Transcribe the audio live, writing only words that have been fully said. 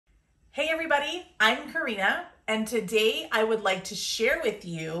Hey everybody, I'm Karina, and today I would like to share with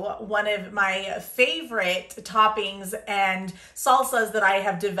you one of my favorite toppings and salsas that I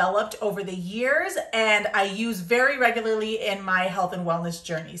have developed over the years and I use very regularly in my health and wellness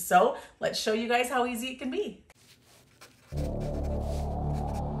journey. So let's show you guys how easy it can be.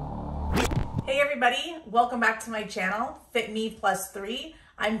 Hey everybody, welcome back to my channel, Fit Me Plus 3.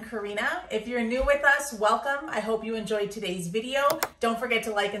 I'm Karina. If you're new with us, welcome. I hope you enjoyed today's video. Don't forget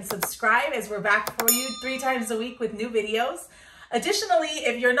to like and subscribe as we're back for you 3 times a week with new videos. Additionally,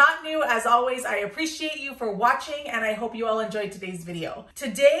 if you're not new, as always, I appreciate you for watching and I hope you all enjoyed today's video.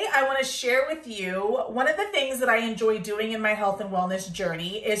 Today, I want to share with you one of the things that I enjoy doing in my health and wellness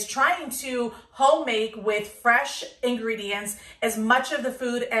journey is trying to home make with fresh ingredients as much of the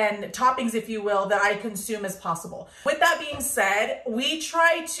food and toppings, if you will, that I consume as possible. With that being said, we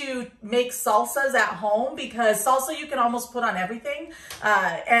try to make salsas at home because salsa you can almost put on everything.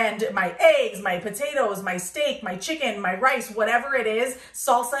 And my eggs, my potatoes, my steak, my chicken, my rice, whatever it is,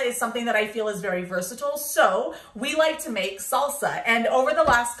 salsa is something that I feel is very versatile. So we like to make salsa. And over the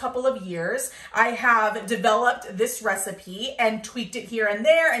last couple of years, I have developed this recipe and tweaked it here and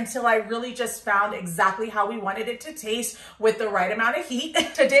there until I really just found exactly how we wanted it to taste with the right amount of heat.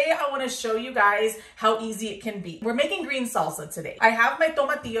 Today, I want to show you guys how easy it can be. We're making green salsa today. I have my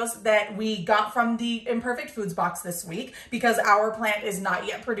tomatillos that we got from the Imperfect Foods box this week because our plant is not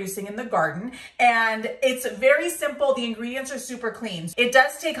yet producing in the garden. And it's very simple. The ingredients are super clean. It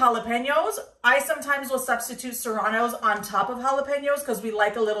does take jalapeños. I sometimes will substitute serranos on top of jalapeños because we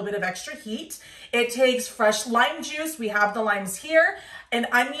like a little bit of extra heat. It takes fresh lime juice. We have the limes here, an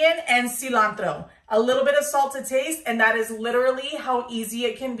onion and cilantro, a little bit of salt to taste, and that is literally how easy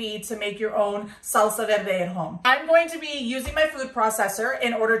it can be to make your own salsa verde at home. I'm going to be using my food processor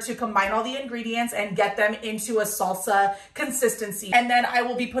in order to combine all the ingredients and get them into a salsa consistency. And then I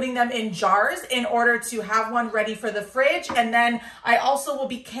will be putting them in jars in order to have one ready for the fridge. And then I also will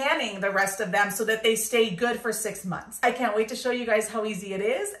be canning the rest of them so that they stay good for 6 months. I can't wait to show you guys how easy it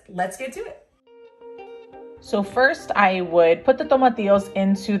is. Let's get to it. So first I would put the tomatillos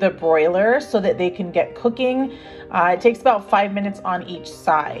into the broiler so that they can get cooking. It takes about 5 minutes on each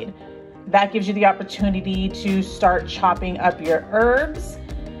side. That gives you the opportunity to start chopping up your herbs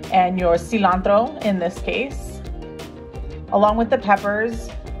and your cilantro in this case, along with the peppers.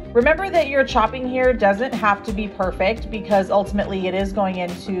 Remember that your chopping here doesn't have to be perfect because ultimately it is going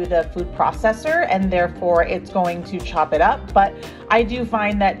into the food processor and therefore it's going to chop it up. But I do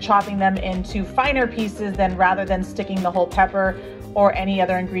find that chopping them into finer pieces then rather than sticking the whole pepper or any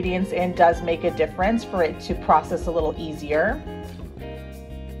other ingredients in does make a difference for it to process a little easier.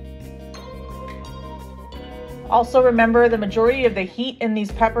 Also remember the majority of the heat in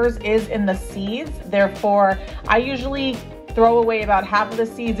these peppers is in the seeds. Therefore, I usually throw away about half of the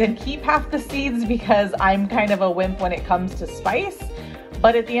seeds and keep half the seeds because I'm kind of a wimp when it comes to spice.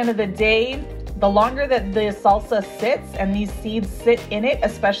 But at the end of the day, the longer that the salsa sits and these seeds sit in it,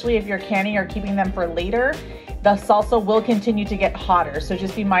 especially if you're canning or keeping them for later, the salsa will continue to get hotter. So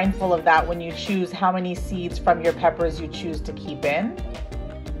just be mindful of that when you choose how many seeds from your peppers you choose to keep in.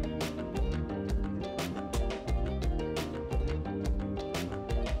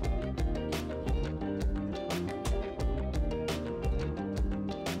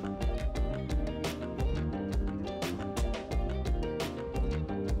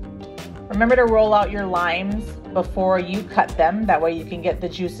 Remember to roll out your limes before you cut them. That way you can get the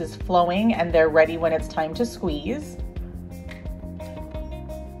juices flowing and they're ready when it's time to squeeze.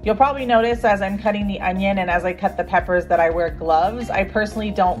 You'll probably notice as I'm cutting the onion and as I cut the peppers that I wear gloves. I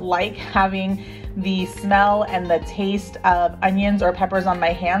personally don't like having the smell and the taste of onions or peppers on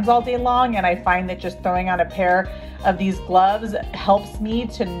my hands all day long, and I find that just throwing on a pair of these gloves helps me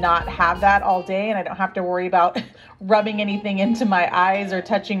to not have that all day, and I don't have to worry about rubbing anything into my eyes or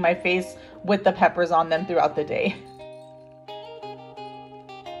touching my face with the peppers on them throughout the day.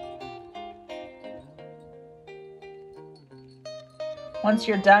 Once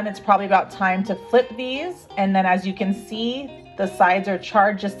you're done, it's probably about time to flip these, and then as you can see, the sides are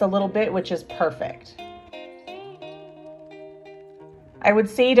charred just a little bit, which is perfect. I would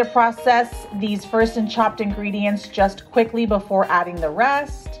say to process these first and chopped ingredients just quickly before adding the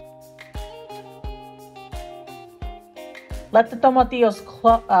rest. Let the tomatillos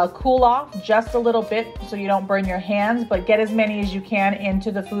cool off just a little bit so you don't burn your hands, but get as many as you can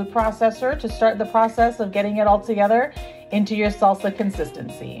into the food processor to start the process of getting it all together into your salsa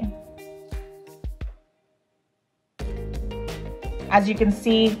consistency. As you can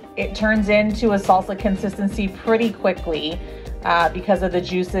see, it turns into a salsa consistency pretty quickly because of the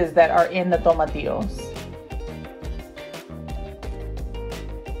juices that are in the tomatillos.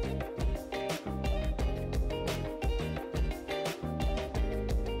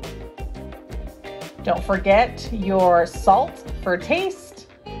 Don't forget your salt for taste,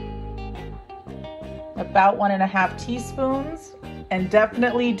 about 1.5 teaspoons, and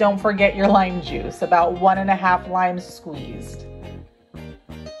definitely don't forget your lime juice, about 1.5 limes squeezed.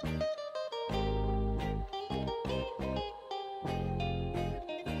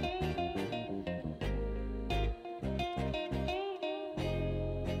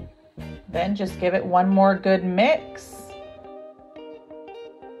 Then just give it one more good mix.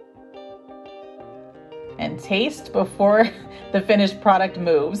 And taste before the finished product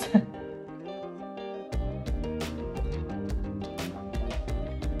moves.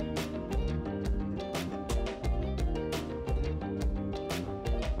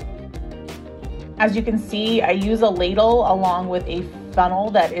 As you can see, I use a ladle along with a funnel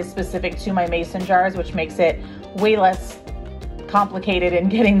that is specific to my mason jars, which makes it way less complicated in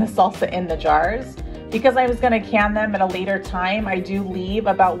getting the salsa in the jars. Because I was gonna can them at a later time, I do leave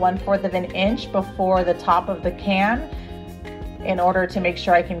about 1/4 of an inch before the top of the can in order to make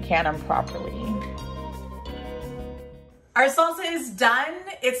sure I can can them properly. Our salsa is done.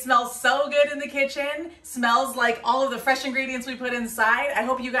 It smells so good in the kitchen. Smells like all of the fresh ingredients we put inside. I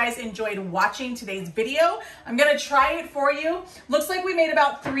hope you guys enjoyed watching today's video. I'm gonna try it for you. Looks like we made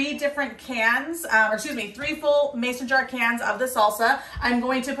about 3 different cans, 3 full mason jar cans of the salsa. I'm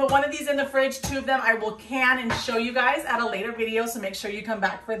going to put one of these in the fridge. 2 of them I will can and show you guys at a later video, so make sure you come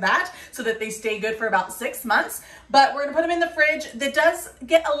back for that so that they stay good for about 6 months. But we're gonna put them in the fridge. That does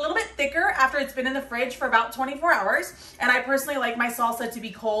get a little bit thicker after it's been in the fridge for about 24 hours. And I personally like my salsa to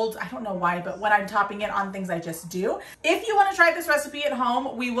be cold. I don't know why, but when I'm topping it on things, I just do. If you want to try this recipe at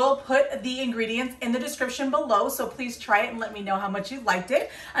home, we will put the ingredients in the description below. So please try it and let me know how much you liked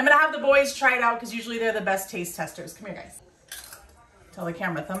it. I'm going to have the boys try it out because usually they're the best taste testers. Come here, guys. Tell the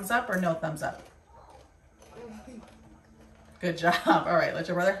camera, thumbs up or no thumbs up? Good job. All right, let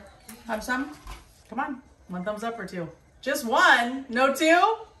your brother have some. Come on. 1 thumbs up or 2? Just 1, no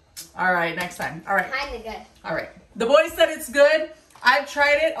 2? All right, next time. All right. Kinda good. All right. The boys said it's good. I've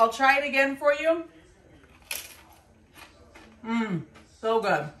tried it. I'll try it again for you. So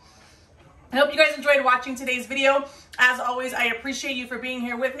good. I hope you guys enjoyed watching today's video. As always, I appreciate you for being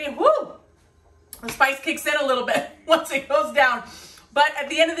here with me. Woo! The spice kicks in a little bit once it goes down. But at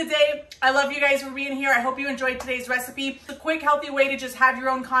the end of the day, I love you guys for being here. I hope you enjoyed today's recipe. It's a quick, healthy way to just have your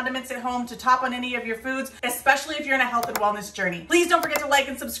own condiments at home to top on any of your foods, especially if you're in a health and wellness journey. Please don't forget to like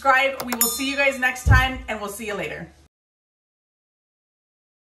and subscribe. We will see you guys next time, and we'll see you later.